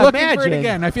 Yeah, They're looking for imagine. it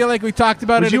again. I feel like we talked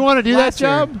about it. Would you want to do that last year.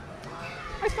 job?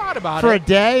 I thought about For a it.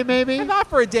 day, maybe? I thought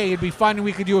for a day it'd be fun and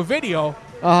we could do a video.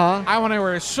 Uh-huh. I want to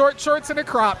wear short shorts and a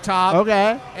crop top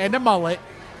Okay. and a mullet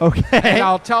Okay. And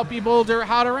I'll tell people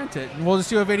how to rent it, and we'll just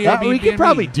do a video. We could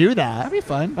probably do that. That'd be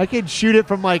fun. I could shoot it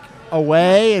from like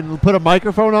away and put a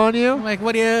microphone on you. Like,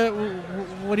 what do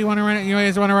you want to rent it? You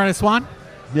guys want to rent a Swan?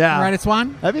 Yeah. Rent a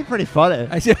Swan? That'd be pretty funny.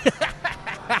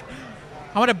 I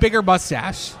want a bigger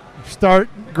mustache. Start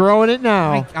growing it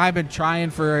now. I've been trying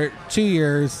for 2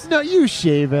 years. No, you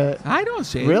shave it. I don't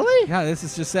shave. Really? Yeah, this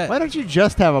is just it. Why don't you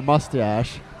just have a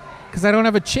mustache? Because I don't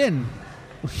have a chin.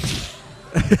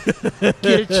 Get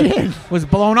a chin. Was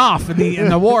blown off in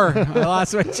the war. I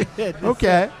lost my chin.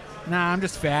 Okay. Nah, I'm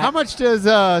just fat. How much does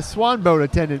a swan boat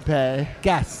attendant pay?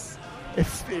 Guess.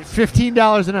 It's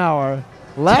 $15 an hour.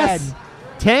 Less?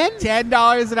 10?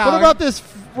 $10 an hour.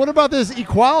 What about this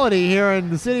equality here in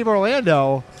the city of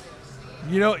Orlando?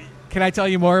 Can I tell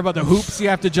you more about the hoops you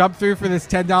have to jump through for this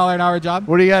 $10 an hour job?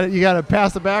 What do you got? You got to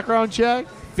pass a background check?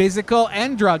 Physical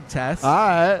and drug test. All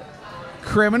right.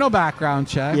 Criminal background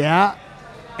check. Yeah.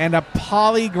 And a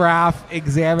polygraph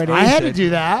examination. I had to do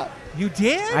that. You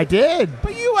did? I did.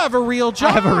 But you have a real job.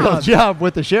 I have a real job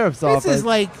with the sheriff's office. This is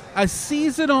like a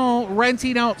seasonal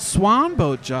renting out swan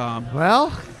boat job.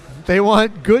 Well, they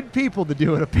want good people to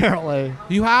do it, apparently.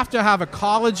 You have to have a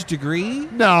college degree.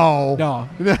 No. No.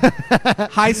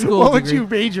 High school What would degree. you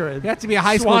major in? You have to be a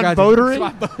high school Swan graduate. boatery?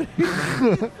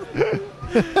 Swan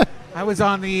boatery. I was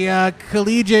on the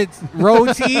collegiate row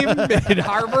team at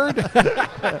Harvard.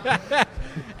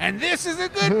 And this is a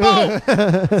good boat.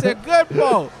 It's a good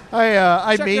boat.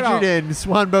 I Check it majored out. in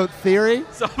swan boat theory.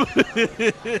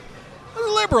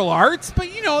 Liberal arts, but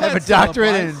I have a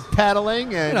doctorate in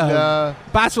paddling and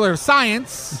Bachelor of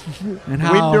Science and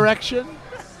wind direction.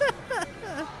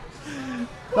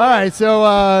 All right, so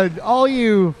all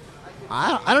you,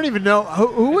 I don't even know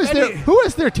who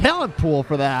is their talent pool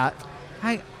for that.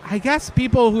 I guess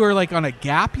people who are like on a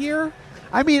gap year.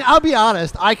 I mean, I'll be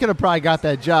honest. I could have probably got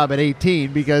that job at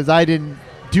 18 because I didn't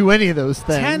do any of those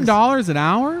things. $10 an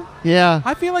hour? Yeah.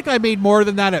 I feel like I made more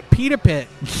than that at Pita Pit.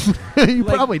 You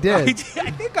probably did.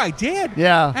 I think I did.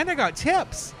 Yeah. And I got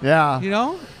tips. Yeah. You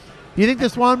know? You think the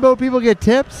swan boat people get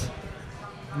tips?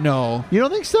 No. You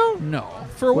don't think so? No.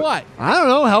 For what? I don't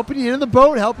know. Helping you in the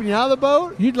boat, helping you out of the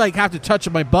boat. You'd like have to touch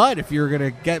my butt if you were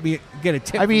gonna get a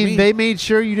tip. I mean, from me. they made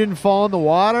sure you didn't fall in the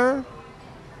water.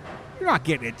 You're not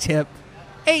getting a tip.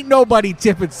 Ain't nobody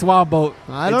tipping Swan Boat.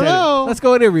 I don't know. Let's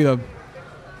go interview them.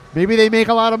 Maybe they make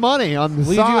a lot of money on the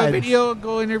Will side. you do a video?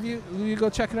 Go interview? Will you go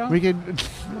check it out? We can.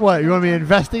 What? You want me to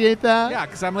investigate that? Yeah,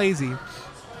 because I'm lazy.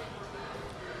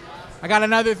 I got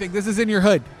another thing. This is in your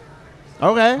hood.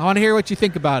 Okay. I want to hear what you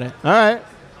think about it. All right.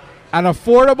 An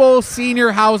affordable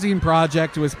senior housing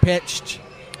project was pitched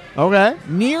Okay.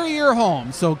 near your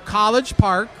home. So College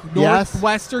Park, Yes.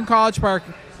 Northwestern College Park,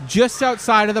 just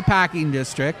outside of the packing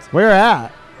district. Where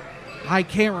at? I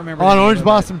can't remember. On the name Orange of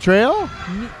Blossom Trail?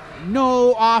 it.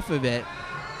 No, off of it.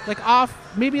 Like off,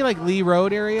 maybe like Lee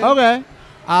Road area. Okay.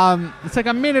 It's like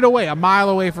a minute away, a mile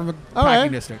away from the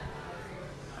packing district.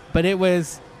 But it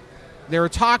was, they were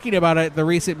talking about it at the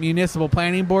recent municipal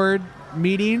planning board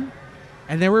meeting,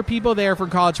 and there were people there from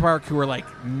College Park who were like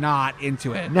not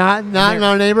into it. Not in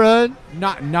our neighborhood?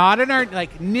 Not in our,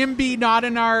 like NIMBY, not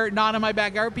in my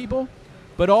backyard people,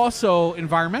 but also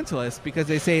environmentalists, because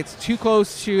they say it's too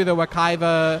close to the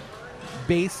Wekiva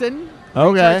Basin.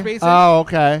 Okay. Recharge Basin. Oh,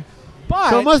 okay.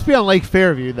 But So it must be on Lake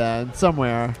Fairview then,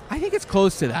 somewhere. I think it's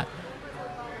close to that.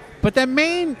 But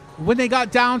when they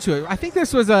got down to it, I think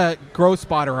this was a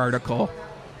GrowSpotter article.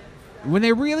 When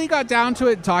they really got down to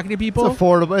it, talking to people, It's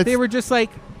affordable. they were just like,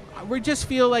 we just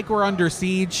feel like we're under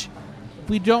siege.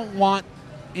 We don't want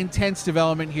intense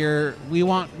development here. We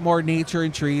want more nature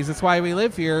and trees. That's why we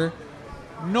live here.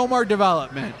 No more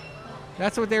development.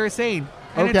 That's what they were saying.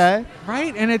 And Okay.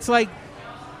 right? And it's like,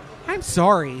 I'm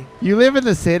sorry. You live in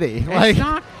the city. Like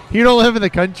not- you don't live in the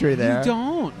country there. You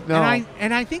don't. No.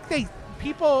 And I think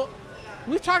people,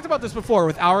 we've talked about this before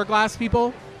with Hourglass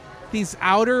people. These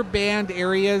outer band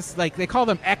areas, like they call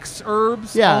them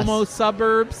exurbs, Yes. almost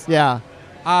suburbs. Yeah.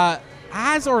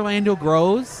 As Orlando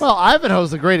grows, Well,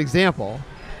 Ivanhoe's a great example.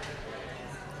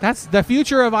 that's the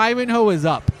future of Ivanhoe is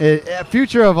up.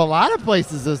 Future of a lot of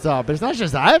places is up. It's not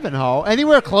just Ivanhoe.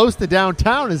 Anywhere close to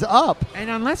downtown is up. And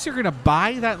unless you're going to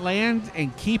buy that land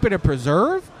and keep it a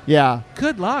preserve, Yeah.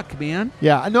 good luck, man.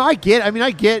 Yeah. No, I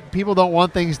get people don't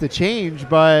want things to change,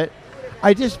 but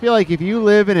I just feel like if you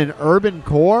live in an urban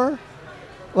core,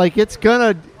 like it's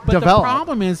going to But develop. the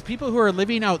problem is people who are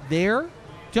living out there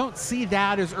don't see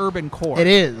that as urban core. It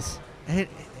is. It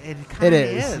It kind of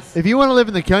is. If you want to live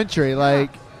in the country,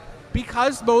 like,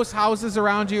 because most houses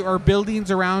around you or buildings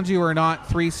around you are not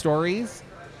 3 stories,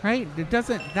 right?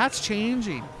 That's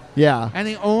changing. yeah. And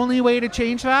the only way to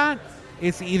change that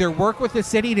is to either work with the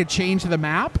city to change the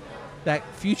map, that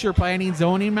future planning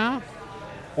zoning map,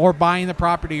 or buying the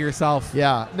property yourself.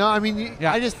 Yeah. No, I mean,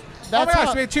 Yeah. I just. Oh That's my gosh,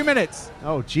 how- we have 2 minutes.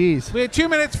 Oh, geez. We have 2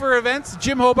 minutes for events.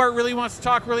 Jim Hobart really wants to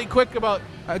talk really quick about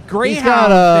a He's Greyhound got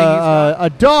thing. He's got. a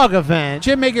dog event.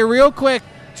 Jim, make it real quick.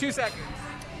 2 seconds.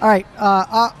 All right,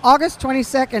 August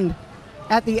 22nd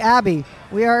at the Abbey,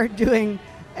 we are doing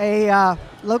a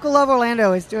Local Love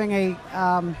Orlando is doing a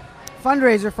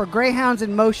fundraiser for Greyhounds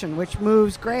in Motion, which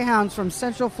moves greyhounds from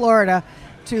Central Florida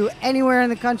to anywhere in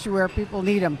the country where people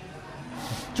need them.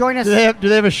 Join us. Do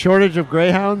they have a shortage of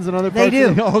greyhounds in other They parts? do.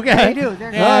 Of the, okay. They do.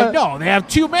 They're No, they have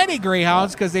too many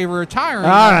Greyhounds because they were retiring.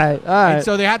 All right. And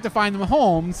so they have to find them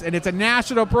homes, and it's a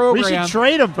national program. We should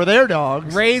trade them for their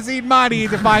dogs. raising money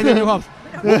to find them new homes.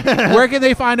 Where can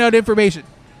they find out information?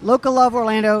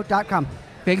 LocalLoveOrlando.com.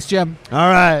 Thanks, Jim. All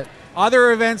right.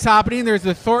 Other events happening. There's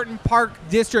the Thornton Park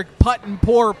District Putt and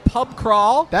Pour Pub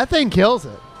Crawl. That thing kills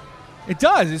it. It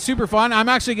does. It's super fun. I'm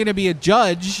actually going to be a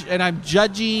judge, and I'm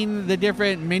judging the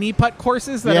different mini putt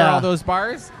courses that are all those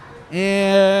bars.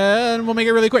 And we'll make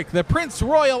it really quick. The Prince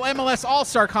Royal MLS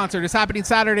All-Star Concert is happening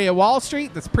Saturday at Wall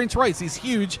Street. That's Prince Royce. He's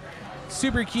huge.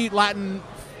 Super cute Latin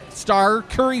star.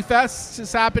 Curry Fest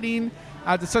is happening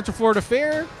at the Central Florida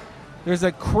Fair. There's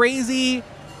a crazy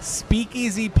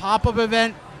speakeasy pop-up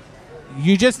event.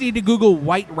 You just need to Google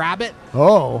White Rabbit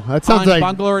Oh, that sounds on like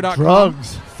bungalow.com.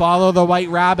 drugs. Follow the White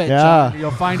Rabbit. Yeah. John.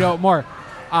 You'll find out more.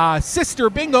 Sister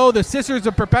Bingo, the Sisters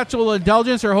of Perpetual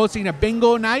Indulgence are hosting a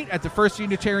bingo night at the First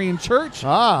Unitarian Church.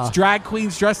 Ah. It's drag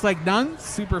queens dressed like nuns.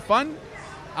 Super fun.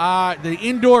 The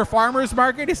Indoor Farmers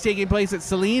Market is taking place at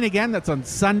Celine. Again, that's on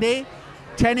Sunday,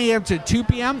 10 a.m. to 2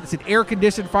 p.m. It's an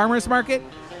air-conditioned farmers market.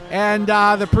 And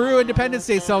the Peru Independence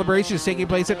Day celebration is taking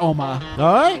place at Omaha.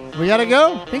 All right. We got to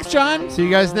go. Thanks, John. See you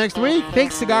guys next week.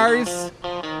 Thanks, Cigars.